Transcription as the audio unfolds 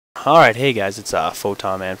Alright, hey guys, it's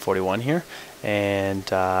Photonman41 here, and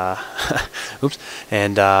oops,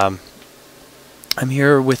 and I'm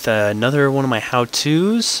here with another one of my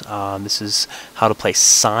how-tos. This is how to play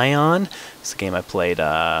Sion. It's a game I played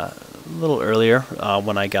a little earlier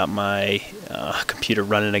when I got my computer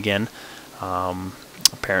running again.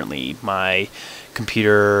 Apparently my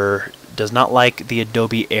computer does not like the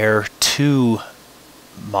Adobe Air 2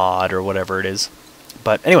 mod or whatever it is.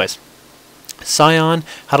 But anyways, Sion,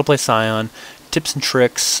 how to play Sion, tips and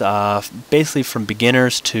tricks, basically from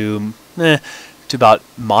beginners to about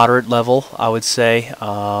moderate level, I would say.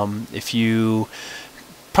 If you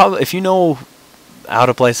know how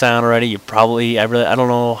to play Sion already, you probably, I don't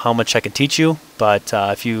know how much I can teach you, but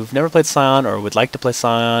if you've never played Sion or would like to play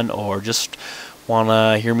Sion or just want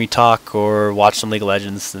to hear me talk or watch some League of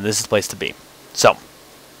Legends, then this is the place to be. So,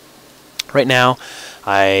 right now,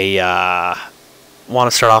 I want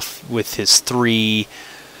to start off with his three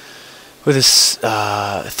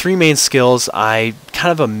main skills. I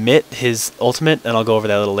kind of omit his ultimate, and I'll go over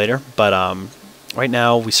that a little later. But right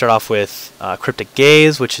now we start off with Cryptic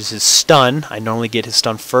Gaze, which is his stun. I normally get his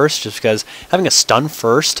stun first, just because having a stun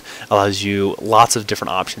first allows you lots of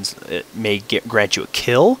different options. It may grant you a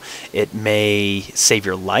kill. It may save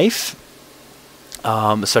your life.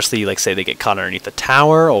 Especially, like, say they get caught underneath the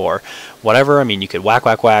tower or whatever. I mean, you could whack,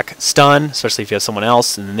 whack, whack, stun, especially if you have someone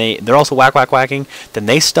else, and they're also whack, whack, whacking, then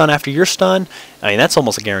they stun after your stun. I mean, that's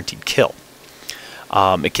almost a guaranteed kill.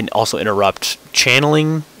 It can also interrupt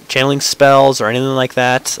channeling spells or anything like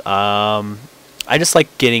that. I just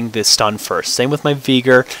like getting the stun first. Same with my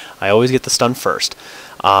Vigor. I always get the stun first.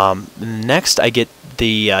 Next, I get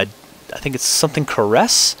the, I think it's something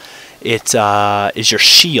Caress. It is your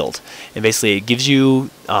shield, and basically it gives you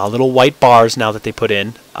little white bars now that they put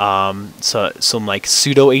in, so some like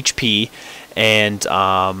pseudo HP, and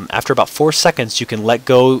after about 4 seconds you can let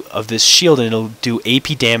go of this shield and it'll do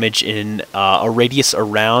AP damage in a radius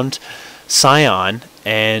around Sion,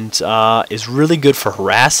 and is really good for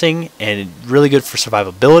harassing and really good for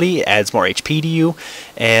survivability. It adds more HP to you,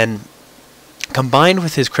 and combined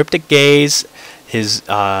with his Cryptic Gaze, his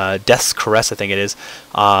Death's Caress, I think it is,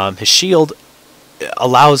 his shield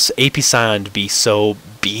allows AP Sion to be so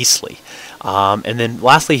beastly. And then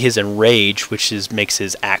lastly, his Enrage, which makes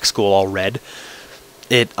his axe go all red.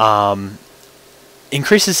 It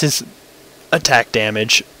increases his attack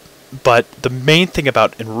damage, but the main thing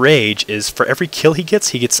about Enrage is for every kill he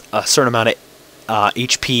gets a certain amount of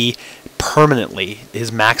HP permanently,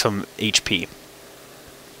 his maximum HP.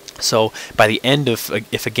 So by the end of,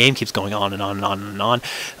 if a game keeps going on and on and on and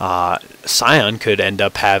on, Sion could end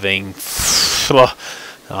up having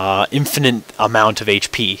infinite amount of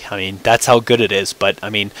HP. I mean, that's how good it is. But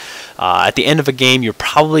I mean, at the end of a game, you're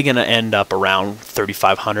probably going to end up around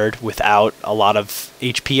 3,500 without a lot of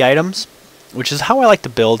HP items, which is how I like to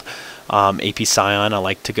build AP Sion. I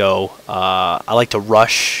like to go, I like to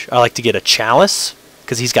rush, I like to get a Chalice,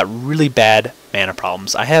 because he's got really bad mana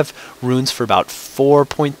problems. I have runes for about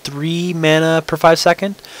 4.3 mana per 5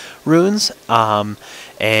 second runes,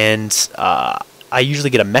 and I usually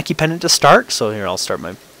get a Mechie Pendant to start. So here, I'll start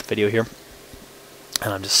my video here,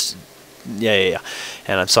 and I'm just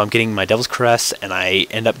and so I'm getting my Devil's Caress, and I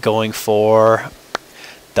end up going for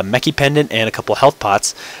the Mechie Pendant and a couple of health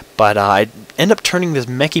pots, but I end up turning this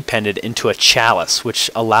Mechie Pendant into a Chalice,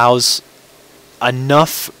 which allows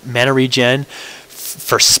enough mana regen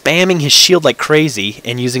for spamming his shield like crazy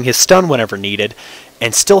and using his stun whenever needed,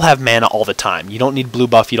 and still have mana all the time. You don't need blue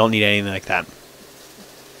buff, you don't need anything like that.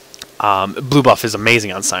 Blue buff is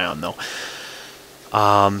amazing on Sion, though.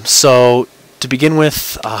 So, to begin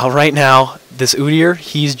with, right now, this Udyr,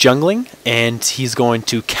 he's jungling, and he's going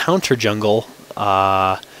to counter jungle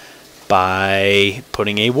by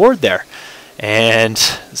putting a ward there. And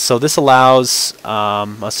so this allows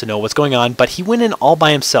us to know what's going on, but he went in all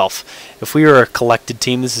by himself. If we were a collected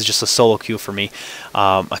team, this is just a solo queue for me.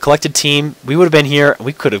 A collected team, we would have been here.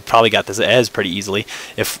 We could have probably got this Ez pretty easily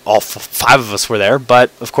if all 5 of us were there,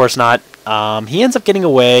 but of course not. He ends up getting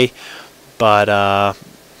away, but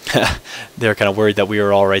they're kind of worried that we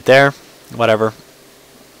were all right there. Whatever.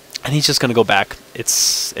 And he's just going to go back.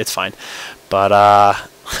 It's fine. But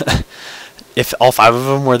if all 5 of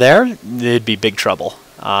them were there, it'd be big trouble.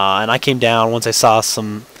 And I came down once I saw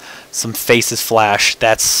some faces flash.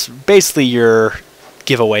 That's basically your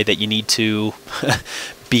giveaway that you need to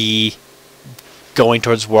be going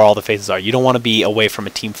towards where all the faces are. You don't want to be away from a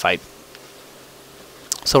team fight.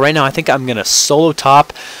 So right now I think I'm going to solo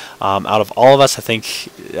top. Out of all of us, I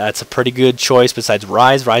think that's a pretty good choice besides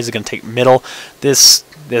Rise. Rise is going to take middle. This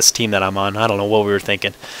team that I'm on, I don't know what we were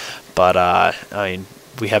thinking. But, I mean,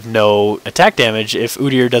 we have no attack damage if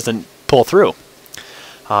Udyr doesn't pull through.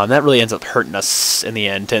 That really ends up hurting us in the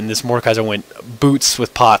end, and this Mordekaiser went boots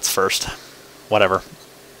with pots first. Whatever.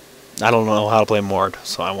 I don't know how to play Mord,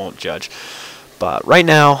 so I won't judge. But right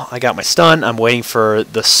now, I got my stun. I'm waiting for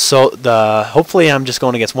hopefully I'm just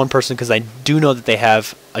going against one person, because I do know that they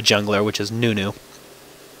have a jungler, which is Nunu.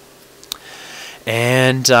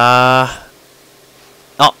 And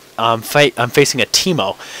I'm facing a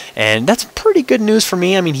Teemo, and that's pretty good news for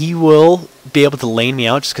me. I mean, he will be able to lane me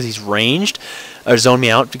out just because he's ranged, or zone me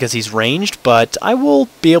out because he's ranged, but I will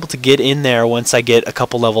be able to get in there once I get a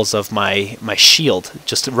couple levels of my shield.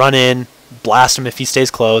 Just to run in, blast him if he stays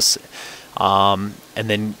close, and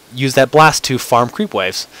then use that blast to farm creep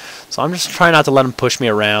waves. So I'm just trying not to let him push me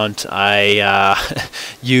around. I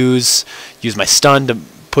use my stun to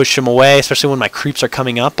push him away, especially when my creeps are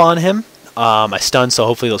coming up on him. I stunned, so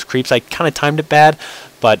hopefully those creeps, I kind of timed it bad,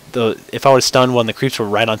 but if I would have stunned when the creeps were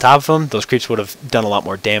right on top of him, those creeps would have done a lot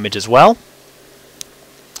more damage as well.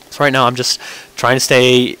 So right now I'm just trying to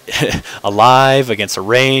stay alive against a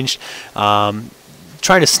ranged, trying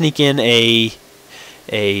to sneak in a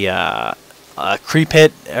creep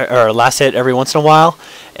hit or a last hit every once in a while,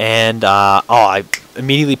 and I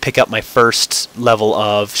immediately pick up my first level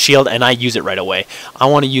of shield, and I use it right away. I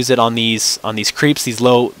want to use it on these creeps, these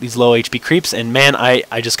low HP creeps, and man,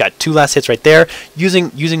 I just got 2 last hits right there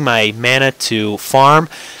using my mana to farm.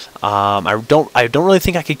 I don't really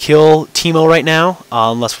think I could kill Teemo right now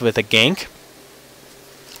unless with a gank.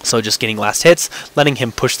 So just getting last hits, letting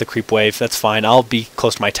him push the creep wave, that's fine. I'll be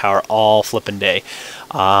close to my tower all flippin' day.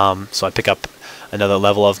 So I pick up another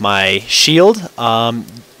level of my shield.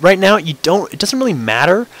 Right now, it doesn't really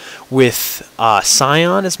matter with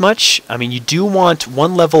Sion as much. I mean, you do want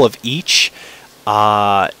 1 level of each,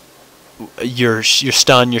 your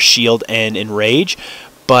stun, your shield, and enrage.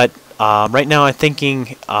 But right now, I'm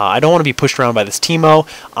thinking I don't want to be pushed around by this Teemo.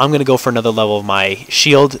 I'm going to go for another level of my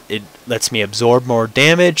shield. It lets me absorb more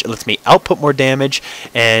damage. It lets me output more damage,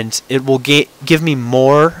 and it will give me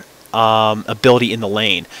more ability in the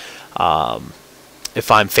lane. If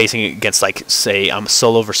I'm facing against, like, say I'm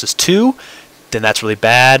solo versus 2, then that's really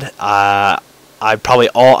bad. I'd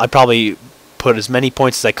probably put as many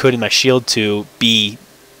points as I could in my shield to be,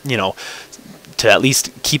 to at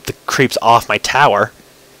least keep the creeps off my tower.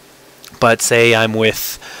 But say I'm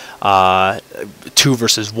with 2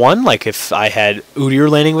 versus 1, like if I had Udyr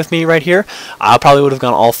laning with me right here, I probably would have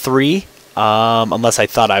gone all 3. Unless I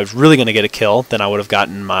thought I was really going to get a kill, then I would have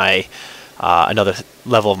gotten my another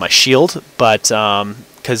level of my shield. But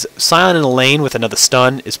because Sion in a lane with another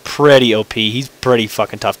stun is pretty OP, he's pretty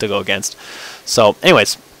fucking tough to go against. So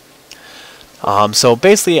anyways, so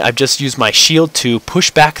basically I've just used my shield to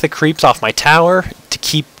push back the creeps off my tower, to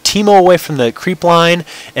keep Teemo away from the creep line,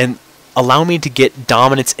 and allow me to get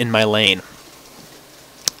dominance in my lane.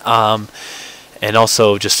 And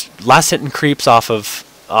also just last hitting creeps off of,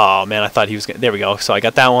 oh man, I thought he was gonna, there we go. So I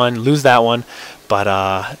got that one, lose that one,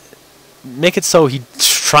 but make it so he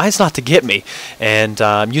tries not to get me. And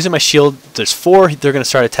I'm using my shield. There's 4. They're going to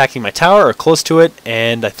start attacking my tower or close to it,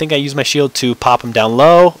 and I think I use my shield to pop him down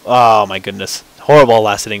low. Oh my goodness, horrible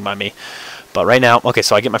last hitting by me. But right now, okay,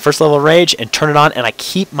 so I get my first level of Enrage and turn it on, and I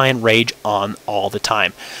keep my Enrage on all the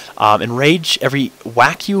time. Enrage, every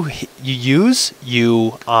whack you use,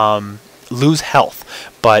 you lose health.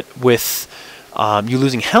 But with you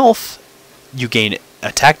losing health, you gain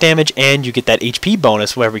attack damage, and you get that HP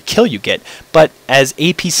bonus for every kill you get. But as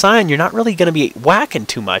AP Sion, you're not really going to be whacking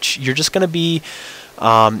too much. You're just going to be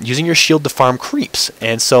using your shield to farm creeps,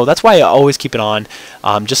 and so that's why I always keep it on,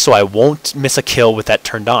 just so I won't miss a kill with that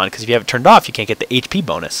turned on, because if you have it turned off, you can't get the HP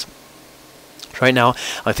bonus. Right now,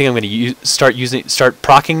 I think I'm going to start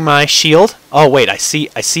proccing my shield. Oh wait, I see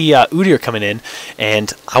Udyr coming in,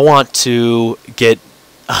 and I want to get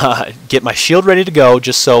my shield ready to go,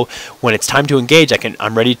 just so when it's time to engage,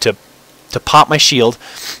 I'm ready to pop my shield.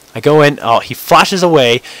 I go in. Oh, he flashes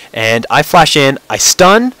away, and I flash in. I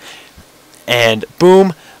stun. And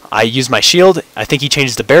boom, I use my shield. I think he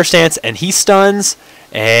changes the bear stance, and he stuns,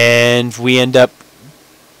 and we end up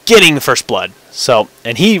getting the first blood. So,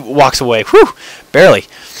 and he walks away. Whew, barely.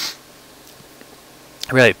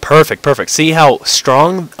 Really, perfect. See how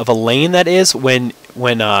strong of a lane that is when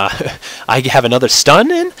I have another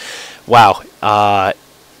stun in? Wow.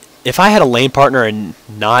 If I had a lane partner and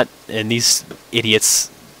these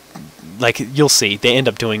idiots, like, you'll see, they end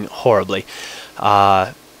up doing horribly.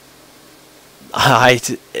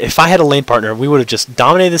 If I had a lane partner, we would have just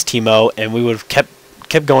dominated this Teemo, and we would have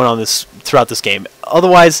kept going on this throughout this game.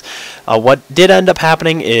 Otherwise, what did end up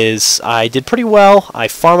happening is I did pretty well. I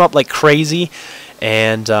farm up like crazy,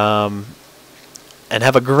 and and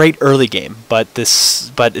have a great early game. But as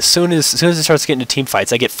soon as it starts getting into team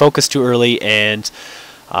fights, I get focused too early, and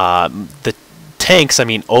the tanks, I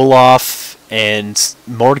mean Olaf and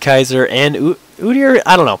Mordekaiser and Udyr,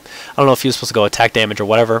 I don't know if he was supposed to go attack damage or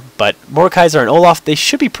whatever, but Mordekaiser and Olaf, they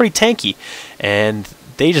should be pretty tanky, and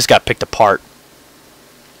they just got picked apart.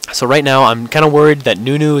 So right now I'm kind of worried that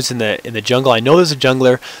Nunu is in the jungle. I know there's a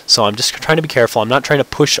jungler, so I'm just trying to be careful. I'm not trying to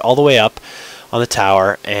push all the way up on the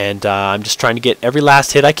tower, and I'm just trying to get every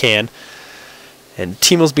last hit I can. And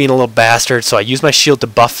Teemo's being a little bastard, so I use my shield to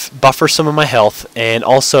buffer some of my health, and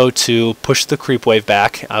also to push the creep wave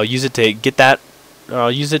back. I'll use it to get that.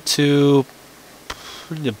 I'll use it to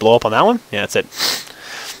blow up on that one. Yeah, that's it.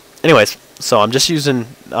 Anyways, so I'm just using.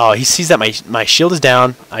 Oh, he sees that my shield is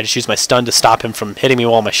down. I just use my stun to stop him from hitting me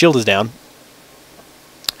while my shield is down.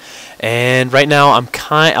 And right now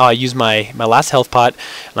I use my last health pot,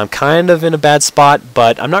 and I'm kind of in a bad spot,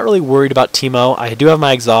 but I'm not really worried about Teemo. I do have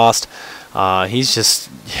my exhaust. He's just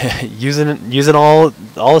using all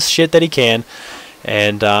the shit that he can,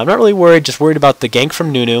 and I'm not really worried. Just worried about the gank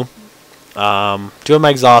from Nunu. Do have my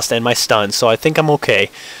exhaust and my stun, so I think I'm okay.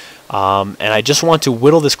 And I just want to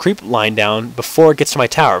whittle this creep line down before it gets to my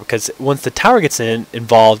tower, because once the tower gets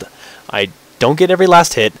involved, I don't get every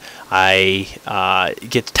last hit. I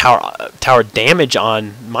get tower damage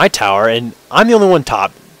on my tower, and I'm the only one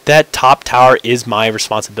top. That top tower is my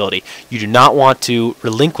responsibility. You do not want to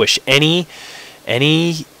relinquish any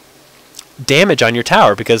damage on your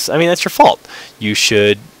tower, because I mean that's your fault. You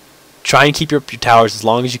should try and keep your towers as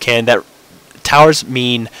long as you can. That towers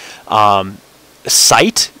mean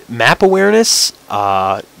sight, map awareness.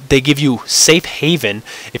 They give you safe haven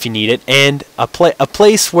if you need it, and a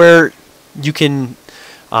place where you can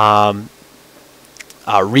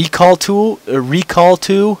recall to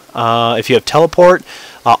if you have teleport.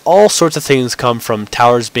 All sorts of things come from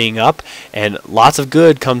towers being up, and lots of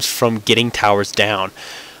good comes from getting towers down.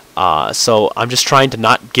 So I'm just trying to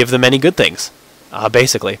not give them any good things,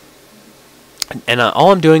 basically. And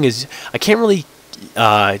all I'm doing is I can't really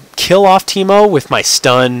kill off Teemo with my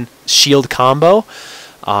stun shield combo.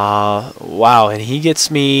 Wow, and he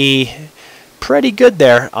gets me pretty good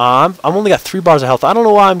there. I've only got 3 bars of health. I don't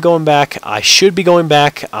know why I'm going back. I should be going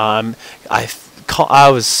back.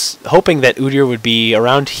 I was hoping that Udyr would be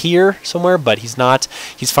around here somewhere, but he's not.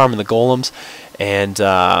 He's farming the golems, and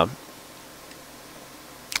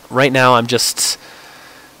right now I'm just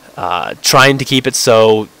trying to keep it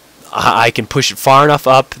so I can push it far enough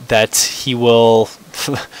up that he will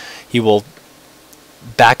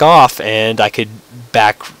back off, and I could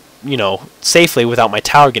back, safely without my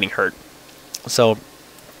tower getting hurt. So.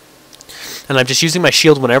 And I'm just using my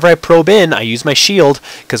shield whenever I probe in. I use my shield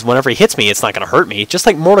because whenever he hits me, it's not going to hurt me. Just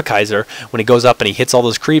like Mordekaiser, when he goes up and he hits all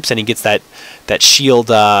those creeps and he gets that shield,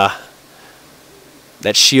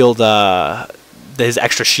 his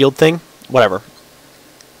extra shield thing, whatever.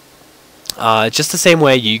 Just the same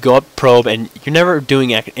way, you go up probe and you're never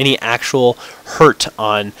doing any actual hurt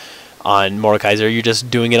on Mordekaiser. You're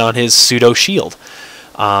just doing it on his pseudo shield.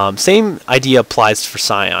 Same idea applies for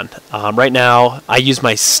Sion. Right now, I use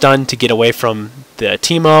my stun to get away from the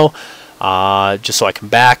Teemo, just so I can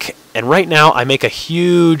back. And right now, I make a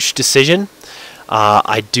huge decision.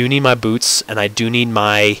 I do need my boots, and I do need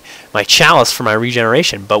my chalice for my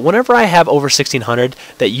regeneration. But whenever I have over 1600,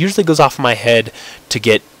 that usually goes off my head to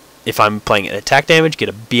get, if I'm playing attack damage, get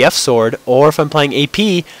a BF sword, or if I'm playing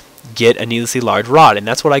AP, get a needlessly large rod. And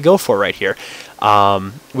that's what I go for right here.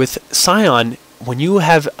 With Sion, when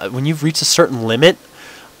you've reached a certain limit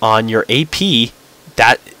on your AP,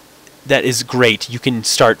 that is great. You can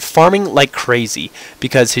start farming like crazy,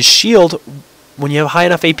 because his shield, when you have high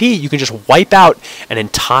enough AP, you can just wipe out an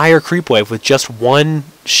entire creep wave with just one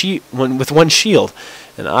shield.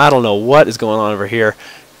 And I don't know what is going on over here.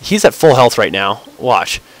 He's at full health right now.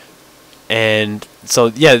 Watch. And so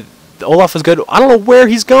yeah, Olaf is good. I don't know where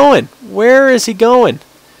he's going. Where is he going?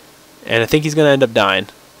 And I think he's gonna end up dying.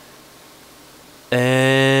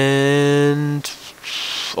 And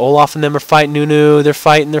Olaf and them are fighting Nunu. They're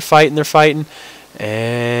fighting.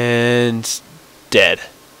 And dead.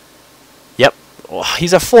 Yep. Oh,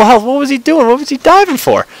 he's at full health. What was he doing? What was he diving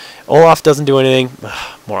for? Olaf doesn't do anything.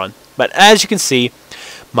 Ugh, moron. But as you can see,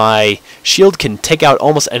 my shield can take out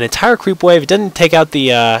almost an entire creep wave. It doesn't take out the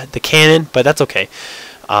cannon, but that's okay.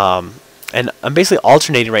 And I'm basically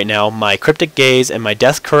alternating right now my Cryptic Gaze and my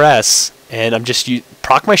Death Caress, and I'm just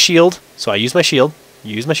proc my shield. So I use my shield.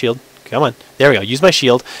 Use my shield. Come on. There we go. Use my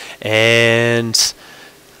shield. And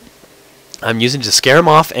I'm using it to scare him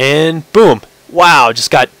off. And boom. Wow.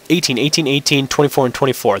 Just got 18, 18, 18, 24, and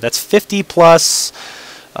 24. That's 50 plus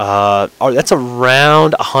That's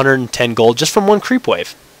around 110 gold just from one creep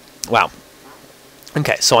wave. Wow.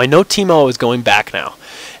 Okay, so I know Teemo is going back now,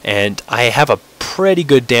 and I have a pretty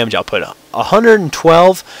good damage output.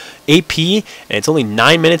 112 AP, and it's only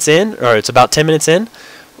 9 minutes in, or it's about 10 minutes in.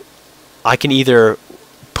 I can either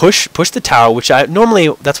push the tower, which normally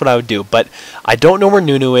that's what I would do, but I don't know where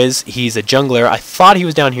Nunu is. He's a jungler. I thought he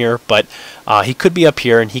was down here, but he could be up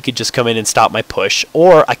here, and he could just come in and stop my push,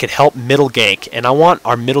 or I could help middle gank, and I want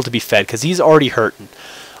our middle to be fed because he's already hurting.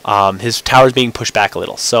 His tower's being pushed back a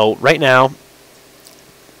little. So right now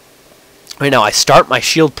I start my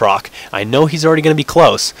shield proc. I know he's already going to be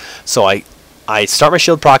close, so I start my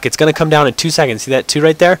shield proc. It's going to come down in 2 seconds. See that 2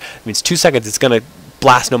 right there? It means 2 seconds. It's going to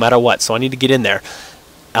blast no matter what, so I need to get in there.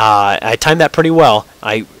 I timed that pretty well.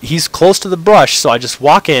 He's close to the brush, so I just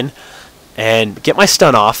walk in and get my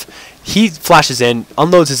stun off. He flashes in,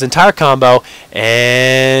 unloads his entire combo,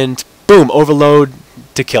 and boom, overload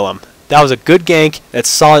to kill him. That was a good gank. That's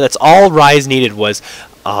solid. That's all Ryze needed was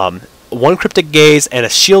one cryptic gaze and a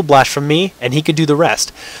shield blast from me, and he could do the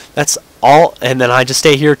rest. That's all, and then I just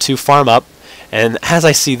stay here to farm up. And as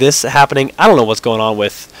I see this happening, I don't know what's going on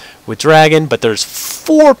with Dragon, but there's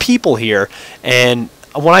 4 people here, and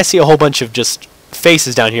when I see a whole bunch of just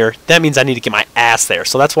faces down here, that means I need to get my ass there.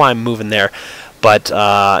 So that's why I'm moving there. But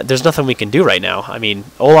there's nothing we can do right now. I mean,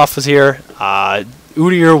 Olaf was here.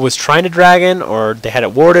 Udyr was trying to Dragon, or they had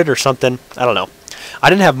it warded or something. I don't know. I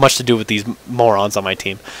didn't have much to do with these morons on my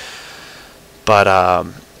team. But I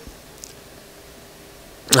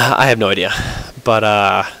have no idea. But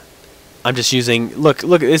I'm just using. Look,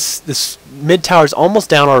 this mid tower is almost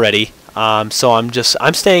down already. So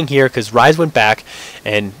I'm staying here because Ryze went back,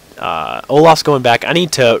 and Olaf's going back. I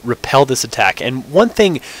need to repel this attack. And one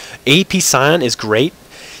thing, AP Sion is great.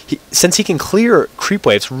 Since he can clear creep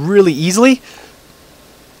waves really easily,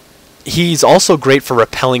 he's also great for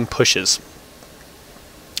repelling pushes.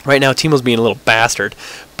 Right now, Teemo's being a little bastard,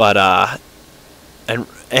 but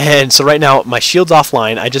and so right now my shield's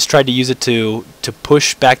offline. I just tried to use it to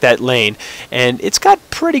push back that lane, and it's got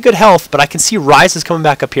pretty good health, but I can see Ryze is coming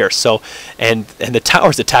back up here. So and the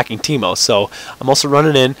tower's attacking Teemo. So I'm also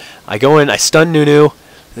running in. I go in, I stun Nunu,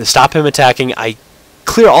 stop him attacking. I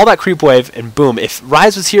clear all that creep wave, and boom. If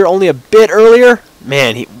Ryze was here only a bit earlier,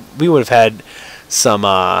 man, we would have had some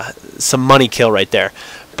money kill right there.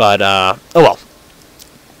 But oh well,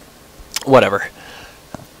 whatever.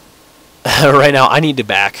 Right now I need to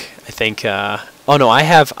back. I think. Oh no, I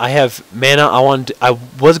have mana. I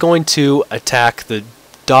was going to attack the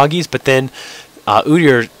doggies, but then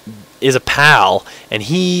Udyr is a pal, and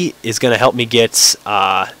he is going to help me get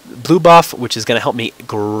blue buff, which is going to help me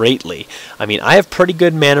greatly. I mean, I have pretty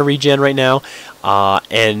good mana regen right now,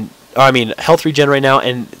 health regen right now,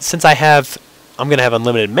 and since I'm going to have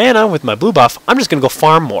unlimited mana with my blue buff, I'm just going to go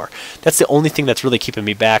farm more. That's the only thing that's really keeping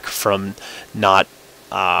me back from not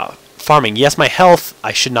farming. Yes, my health,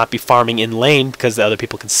 I should not be farming in lane because the other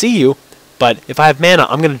people can see you, but if I have mana,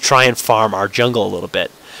 I'm going to try and farm our jungle a little bit.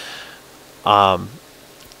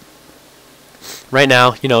 Right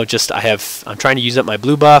now, you know, I'm trying to use up my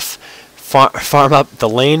blue buff, farm up the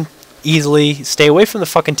lane easily, stay away from the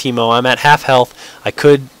fucking Teemo. I'm at half health. I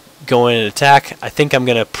could go in and attack. I think I'm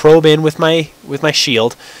gonna probe in with my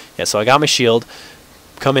shield. Yeah, so I got my shield.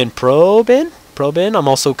 Come in, probe in. I'm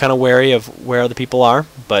also kind of wary of where other people are,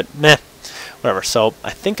 but meh, whatever. So I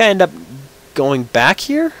think I end up going back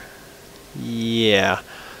here. Yeah.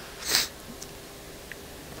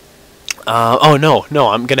 Oh no,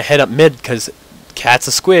 I'm gonna head up mid because Cat's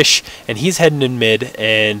a squish, and he's heading in mid,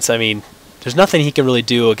 and I mean, there's nothing he can really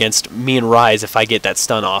do against me and Ryze if I get that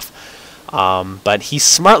stun off. But he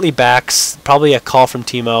smartly backs, probably a call from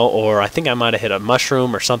Teemo, or I think I might have hit a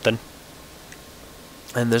mushroom or something.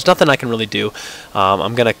 And there's nothing I can really do.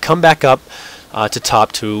 I'm gonna come back up to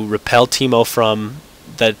top to repel Teemo from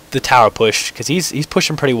the tower push because he's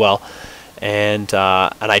pushing pretty well, and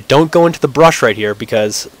I don't go into the brush right here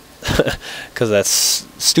because that's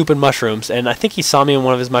stupid mushrooms, and I think he saw me in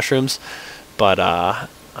one of his mushrooms, but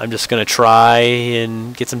I'm just gonna try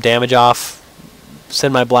and get some damage off,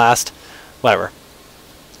 send my blast, whatever.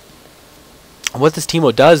 What this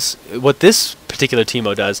particular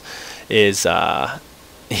Teemo does is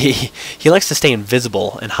he likes to stay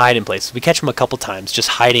invisible and hide in places. We catch him a couple times just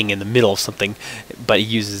hiding in the middle of something, but he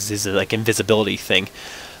uses his like invisibility thing.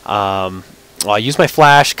 Well, I use my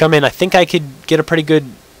flash, come in. I think I could get a pretty good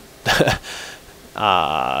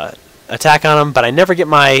attack on him, but I never get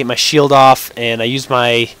my shield off, and I use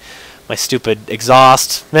my stupid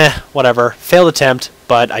exhaust. Meh, whatever. Failed attempt,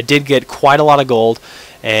 but I did get quite a lot of gold,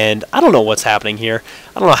 and I don't know what's happening here.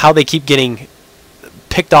 I don't know how they keep getting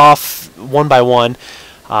picked off one by one.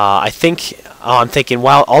 I think I'm thinking,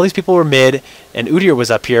 wow, all these people were mid, and Udyr was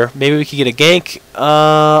up here. Maybe we could get a gank.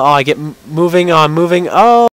 Oh, I get moving on, moving. Oh.